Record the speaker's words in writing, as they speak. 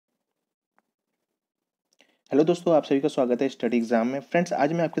Hello दोस्तों, आप सभी का स्वागत है स्टडी एग्जाम में। फ्रेंड्स,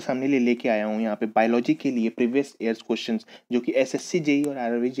 आज मैं आपके सामने लेके आया हूँ यहाँ पे बायोलॉजी के लिए प्रीवियस ईयर्स क्वेश्चंस, जो कि एसएससी जेई और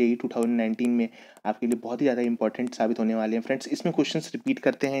आरआरबी जेई 2019 में आपके लिए बहुत ही ज़्यादा इंपॉर्टेंट साबित होने वाले हैं। फ्रेंड्स, इसमें क्वेश्चंस रिपीट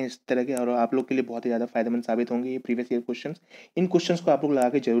करते हैं इस तरह के, और आप लोग के लिए बहुत ही ज़्यादा फायदेमंद साबित होंगे ये प्रीवियस ईयर क्वेश्चन। इन क्वेश्चन को आप लोग लगा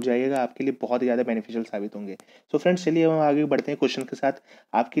के जरूर जाइएगा, आपके लिए बहुत ही ज़्यादा बेनिफिशियल साबित होंगे। सो फ्रेंड्स, चलिए हम आगे बढ़ते हैं क्वेश्चन के साथ।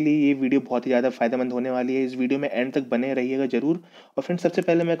 आपके लिए ये वीडियो बहुत ही ज़्यादा फायदेमंद होने वाली है। इस वीडियो में एंड तक बने रहिएगा जरूर। और फ्रेंड्स, सबसे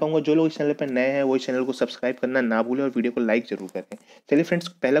पहले मैं कहूँगा जो लोग इस चैनल पर नए हैं वो इस चैनल को सब्सक्राइब करना ना भूलें और वीडियो को लाइक जरूर करें। चलिए फ्रेंड्स,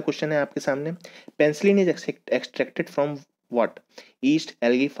 पहला क्वेश्चन है आपके सामने। Penicillin is extracted from what? East,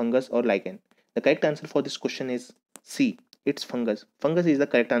 algae, fungus और lichen? The correct answer for this question is C, it's fungus. Fungus is the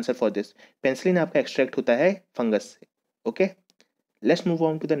correct answer for this. Penicillin आपका एक्सट्रैक्ट होता है फंगस से। Okay, let's move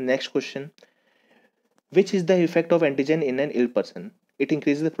on to the next question. Which is the effect of antigen in an ill person? It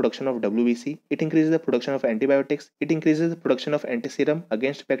increases the production of WBC, it increases the production of antibiotics, it increases the production of antiserum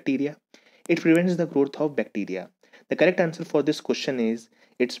against bacteria, it prevents the growth of bacteria. The correct answer for this question is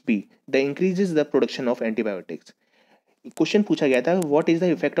it's B. The increases the production of antibiotics. Question पूछा गया था what is the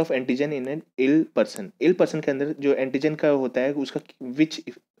effect of antigen in an ill person. Ill person के अंदर जो antigen का होता है उसका which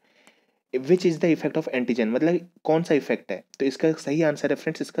is the effect of antigen, मतलब कौन सा इफेक्ट है। तो इसका सही आंसर है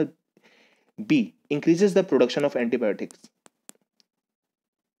फ्रेंड्स इसका B, increases the production of antibiotics.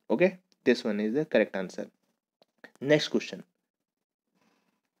 Okay, this one is the correct answer. Next question.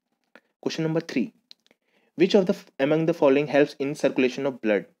 Question number 3. Which of the among the following helps in circulation of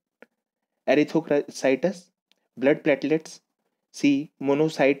blood? Erythrocytes, blood platelets, C,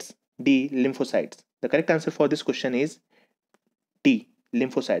 monocytes, D, lymphocytes. The correct answer for this question is D,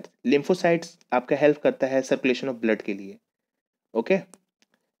 lymphocytes. Lymphocytes आपका help करता है circulation of blood के लिए। Okay,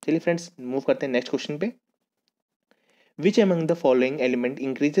 चलिए friends move करते हैं next question पे। Which among the following element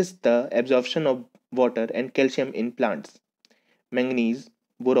increases the absorption of water and calcium in plants? Manganese,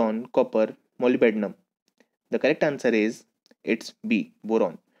 boron, copper, molybdenum. The correct answer is it's B,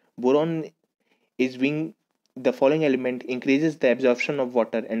 boron. Boron is being the following element increases the absorption of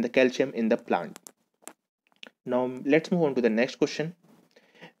water and the calcium in the plant. Now let's move on to the next question.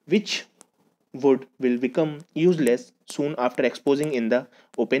 Which wood will become useless soon after exposing in the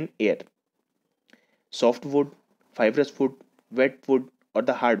open air? Soft wood, fibrous wood, wet wood, or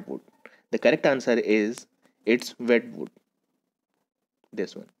the hard wood? The correct answer is it's wet wood.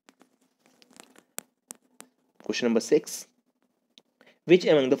 This one. Question number 6. Which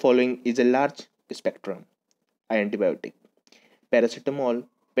among the following is a large spectrum antibiotic? Paracetamol,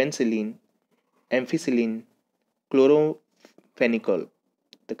 penicillin, ampicillin, chloramphenicol.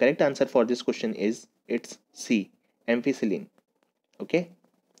 The correct answer for this question is it's C, ampicillin. Okay.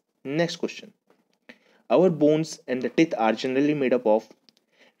 Next question. Our bones and the teeth are generally made up of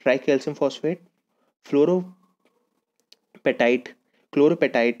tricalcium phosphate, fluoropatite,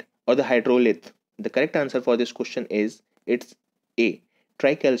 chloropatite, or the hydrolith. The correct answer for this question is it's A,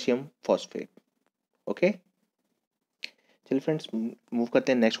 tricalcium phosphate. Okay. चलिए friends move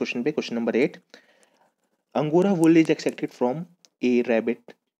करते हैं next question पे। Question number 8. Angora wool is extracted from A,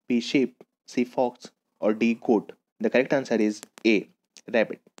 rabbit, B, sheep, C, fox, और D, goat. The correct answer is A,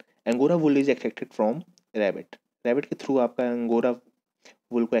 rabbit. Angora wool is extracted from rabbit. Rabbit के through आपका angora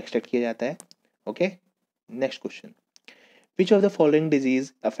वुल को extract किया जाता है। Okay, next question. Which of the following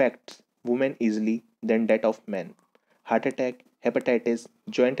disease affects women easily than that of men? Heart attack, hepatitis,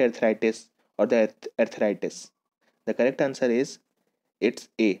 joint arthritis, or the arthritis? The correct answer is it's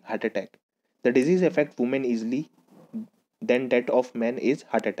A, heart attack. The disease affects women easily than that of men is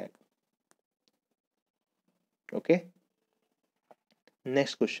heart attack. Okay.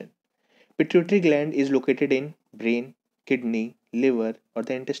 Next question. Pituitary gland is located in brain, kidney, liver, or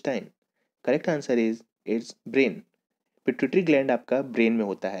the intestine? Correct answer is it's brain. Pituitary gland आपका brain में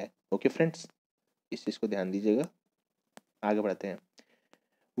होता है। Okay friends, इस चीज़ को ध्यान दीजिएगा। आगे बढ़ते हैं।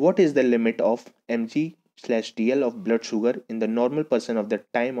 What is the limit of mg/dl of blood sugar in the normal person of the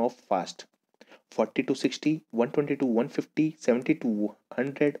time of fast? 40 to 60, 120 to 150, 70 to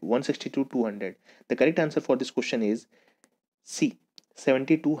 100, 160 to 200. The correct answer for this question is C,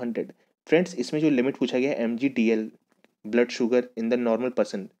 70 to 100. Friends, इसमें जो limit पूछा गया mg/dl blood sugar in the normal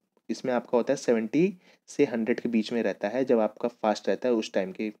person, इसमें आपका होता है 70 से 100 के बीच में रहता है जब आपका फास्ट रहता है उस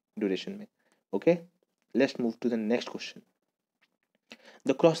टाइम के ड्यूरेशन में। Okay, let's move to the next question.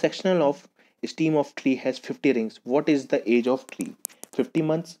 The cross sectional of steam of tree has 50 rings. What is the age of tree? 50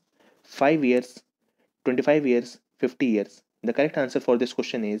 months, 5 years, 25 years, 50 years? The correct answer for this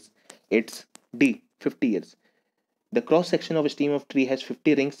question is it's D, 50 years. The cross section of steam of tree has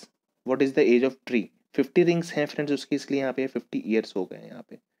 50 rings. What is the age of tree? 50 rings हैं friends उसके, इसलिए यहाँ पे 50 years हो गए यहाँ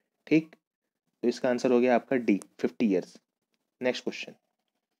पे। ठीक, तो इसका आंसर हो गया आपका D, 50 years. Next question.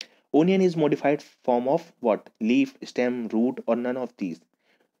 Onion is modified form of what? Leaf, stem, root और नन ऑफ दीज।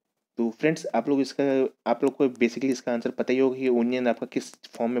 तो फ्रेंड्स आप लोग को बेसिकली इसका आंसर पता ही होगा कि ओनियन आपका किस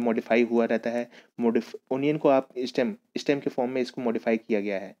फॉर्म में मॉडिफाई हुआ रहता है। ओनियन को आप स्टेम के फॉर्म में इसको मॉडिफाई किया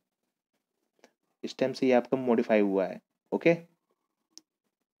गया है, स्टेम से ये आपका मॉडिफाई हुआ है। ओके,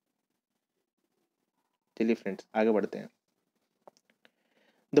 चलिए फ्रेंड्स आगे बढ़ते हैं।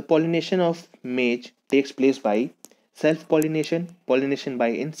 द पॉलिनेशन ऑफ मेज takes place by self pollination, pollination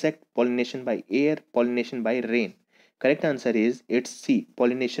by insect, pollination by air, pollination by rain. Correct answer is it's C,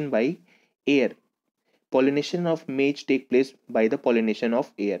 pollination by air. Pollination of maize take place by the pollination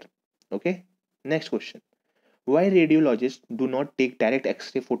of air. Okay. Next question. Why radiologists do not take direct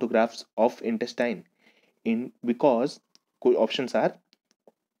X-ray photographs of intestine? Because options are: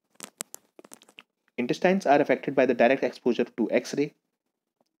 intestines are affected by the direct exposure to X-ray.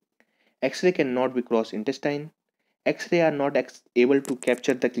 X-ray cannot be cross intestine. X-ray are not able to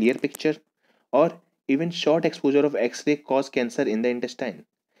capture the clear picture, or even short exposure of X-ray cause cancer in the intestine.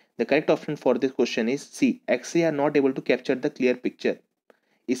 The correct option for this question is C. X-ray are not able to capture the clear picture.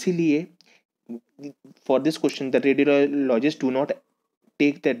 इसीलिए for this question the radiologists do not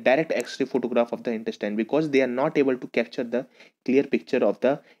take the direct X-ray photograph of the intestine because they are not able to capture the clear picture of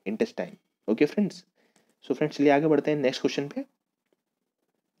the intestine. Okay friends, so friends चलिए आगे बढ़ते हैं next question पे।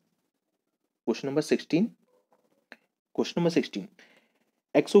 Question number 16। Question number 16,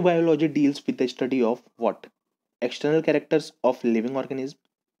 exobiology deals with the study of what? External characters of living organism,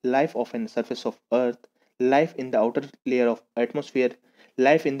 life of an surface of earth, life in the outer layer of atmosphere,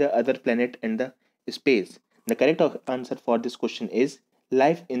 life in the other planet and the space. The correct answer for this question is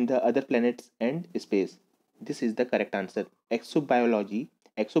life in the other planets and space. This is the correct answer.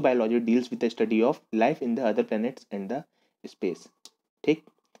 Exobiology deals with the study of life in the other planets and the space. ठीक,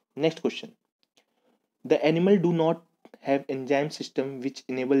 next question. The animal do not have enzyme system which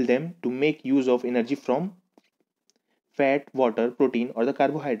enable them to make use of energy from fat, water, protein or the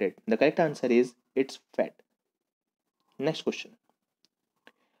carbohydrate. The correct answer is it's fat. Next question.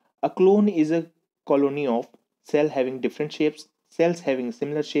 A clone is a colony of cell having different shapes, cells having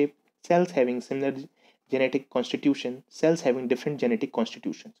similar shape, cells having similar genetic constitution, cells having different genetic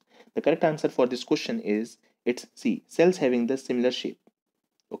constitutions. The correct answer for this question is it's C, cells having the similar shape.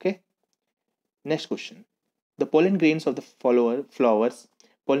 Okay. Next question. The pollen grains of the flowers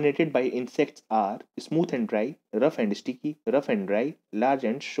pollinated by insects are smooth and dry, rough and sticky, rough and dry, large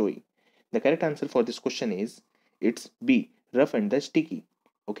and showy. The correct answer for this question is it's B, rough and the sticky.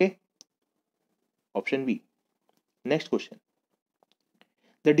 Okay? Option B. Next question.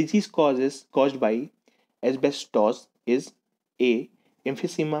 The disease caused by asbestos is A,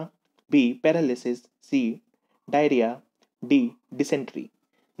 emphysema, B, paralysis, C, diarrhea, D, dysentery.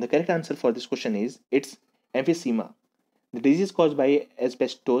 The correct answer for this question is it's emphysema. The disease caused by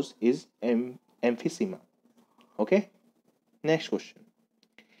asbestos is emphysema. Okay. Next question.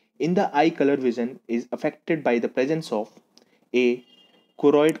 In the eye, color vision is affected by the presence of A,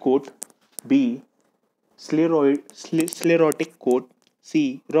 choroid coat, B, sclerotic coat,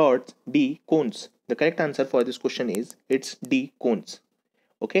 C, rods, D, cones. The correct answer for this question is it's D, cones.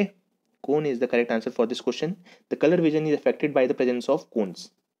 Okay. Cone is the correct answer for this question. The color vision is affected by the presence of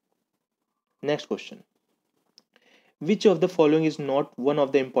cones. Next question. Which of the following is not one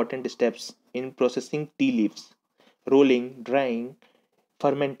of the important steps in processing tea leaves? Rolling, drying,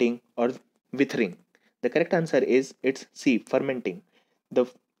 fermenting, or withering? The correct answer is it's C, fermenting. The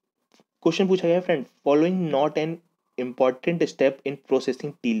question पूछा गया friend, following not an important step in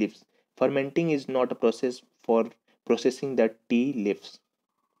processing tea leaves. Fermenting is not a process for processing the tea leaves.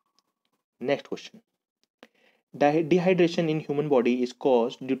 Next question. Dehydration in human body is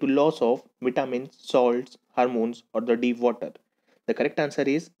caused due to loss of vitamins, salts, hormones or the D water. The correct answer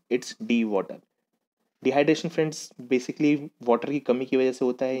is it's D water. Dehydration friends basically water की कमी की वजह से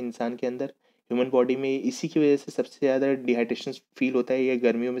होता है इंसान के अंदर, ह्यूमन बॉडी में इसी की वजह से सबसे ज़्यादा डिहाइड्रेशन फील होता है, ये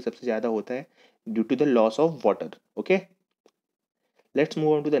गर्मियों में सबसे ज़्यादा होता है due to the loss of water. Okay, let's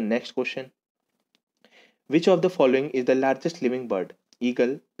move on to the next question. Which of the following is the largest living bird?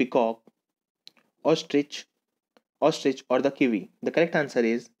 Eagle, peacock, ostrich, ostrich or the kiwi? The correct answer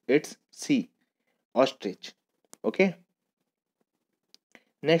is it's C, ostrich. Okay.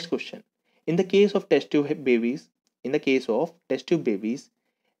 Next question. In the case of test tube babies,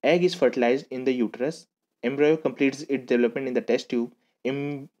 egg is fertilized in the uterus. Embryo completes its development in the test tube.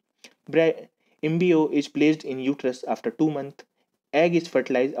 Embryo is placed in uterus after 2 months. Egg is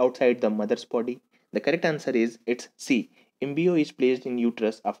fertilized outside the mother's body. The correct answer is it's C. Embryo is placed in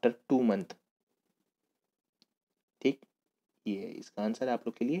uterus after 2 months. ठीक, ये इसका answer आप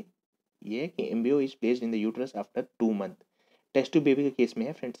लोग के लिए ये है कि embryo is placed in the uterus after 2 months. Test tube baby के केस में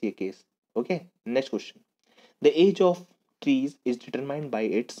है फ्रेंड्स ये case. Okay, next question, the age of trees is determined by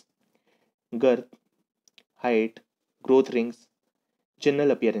it's girth, height, growth rings,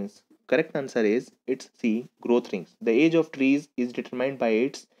 general appearance. Correct answer is it's C, growth rings. The age of trees is determined by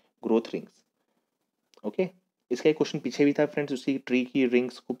its growth rings. Okay, इसका एक question पीछे भी था friends, उसी tree की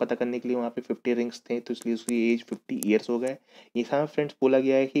rings को पता करने के लिए वहाँ पे 50 रिंग्स थे, तो इसलिए उसकी एज 50 ईयर्स हो गए। यहाँ फ्रेंड्स बोला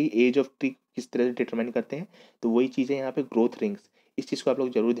गया है कि एज ऑफ ट्री किस तरह से डिटरमाइन करते हैं, तो वही चीज़ है यहाँ पे ग्रोथ रिंग्स। इस चीज़ को आप लोग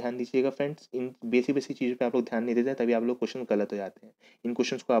जरूर ध्यान दीजिएगा फ्रेंड्स, इन बेसिक बेसिक चीज़ों पे आप लोग ध्यान नहीं देते हैं, तभी आप लोग क्वेश्चन गलत हो जाते हैं। इन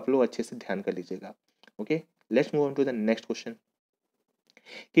क्वेश्चन को आप लोग अच्छे से ध्यान कर लीजिएगा। Okay, let's move on to the next question.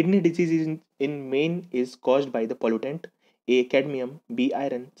 Kidney disease in main is caused by the pollutant A. Cadmium, B.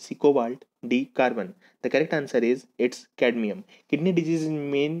 Iron, C. Cobalt, D. Carbon. The correct answer is it's cadmium. Kidney disease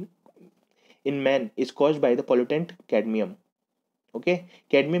in man is caused by the pollutant cadmium. Okay,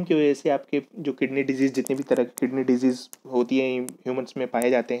 cadmium की वजह से आपके जो kidney disease, जितनी भी तरह की kidney disease होती है ह्यूमंस में पाए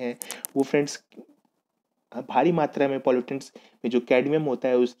जाते हैं, वो फ्रेंड्स भारी मात्रा में पॉल्यूटेंट्स में जो कैडमियम होता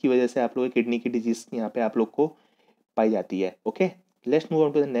है उसकी वजह से आप लोग किडनी की डिजीज यहाँ पे आप लोग को पाई जाती है। Okay, let's move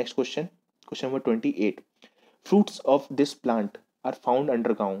on to the next question, question number 28। Fruits of this plant are found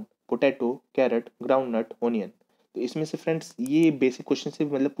underground, potato, carat, groundnut, onion. तो इसमें से फ्रेंड्स ये बेसिक क्वेश्चन से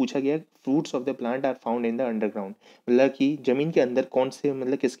मतलब पूछा गया, fruits of the plant are found in the underground, मतलब कि जमीन के अंदर कौन से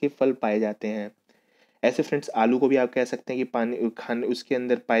मतलब किसके फल पाए जाते हैं। ऐसे फ्रेंड्स आलू को भी आप कह सकते हैं कि पानी खाने उसके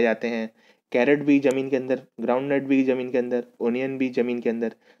अंदर पाए जाते हैं, कैरेट भी जमीन के अंदर, ग्राउंड नट भी जमीन के अंदर, ओनियन भी जमीन के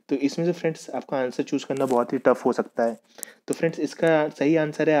अंदर। तो इसमें से फ्रेंड्स आपका आंसर चूज करना बहुत ही टफ हो सकता है। तो फ्रेंड्स इसका सही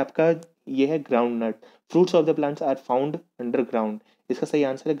आंसर है आपका ये है ground nut. Fruits of the plants are found underground, इसका सही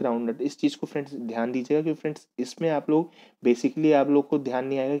आंसर है ग्राउंड नट। इस चीज़ को फ्रेंड्स ध्यान दीजिएगा कि फ्रेंड्स इसमें आप लोग बेसिकली आप लोग को ध्यान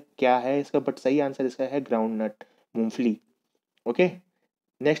नहीं आएगा क्या है इसका, बट सही आंसर इसका है ग्राउंड नट, मूंगफली। Okay,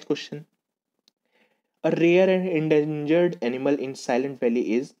 next question. A rare and endangered animal in Silent Valley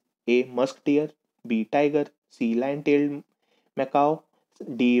is A. Musk deer, B. Tiger, C. Lion-tailed macaw,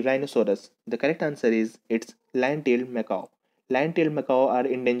 D. Rhinoceros. The correct answer is it's lion-tailed macaw. Lion-tailed macaw are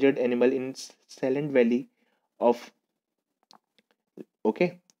endangered animal in Silent Valley of.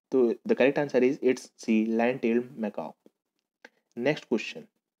 Okay, so the correct answer is it's C. Lion-tailed macaw. Next question.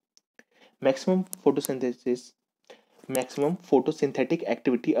 Maximum photosynthesis Maximum photosynthetic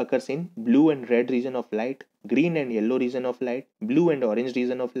activity occurs in blue and red region of light, green and yellow region of light, blue and orange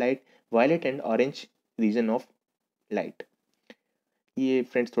region of light, violet and orange region of light. ये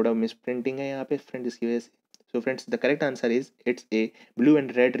friends थोड़ा misprinting है यहाँ पे friends इसकी वजह से। So friends the correct answer is it's a blue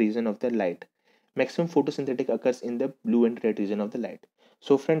and red region of the light. Maximum photosynthetic occurs in the blue and red region of the light.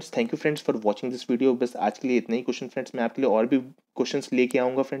 So friends thank you friends for watching this video. बस आज के लिए इतना ही question friends, मैं आपके लिए और भी क्वेश्चंस लेके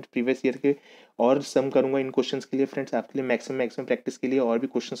आऊँगा फ्रेंड्स प्रीवियस ईयर के, और सम करूँगा इन क्वेश्चंस के लिए फ्रेंड्स, आपके लिए मैक्सिमम प्रैक्टिस के लिए और भी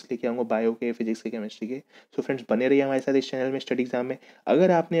क्वेश्चंस लेके आऊँगा बायो के, फिजिक्स के, केमिस्ट्री के। सो फ्रेंड्स बने रहिए हमारे साथ इस चैनल में स्टडी एग्जाम में।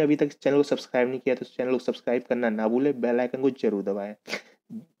 अगर आपने अभी तक चैनल को सब्सक्राइब नहीं किया तो चैनल को सब्सक्राइब करना ना भूलें, बेल आइकन को जरूर दबाएं।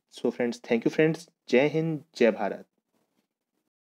 So friends thank you friends, जय हिंद जय भारत।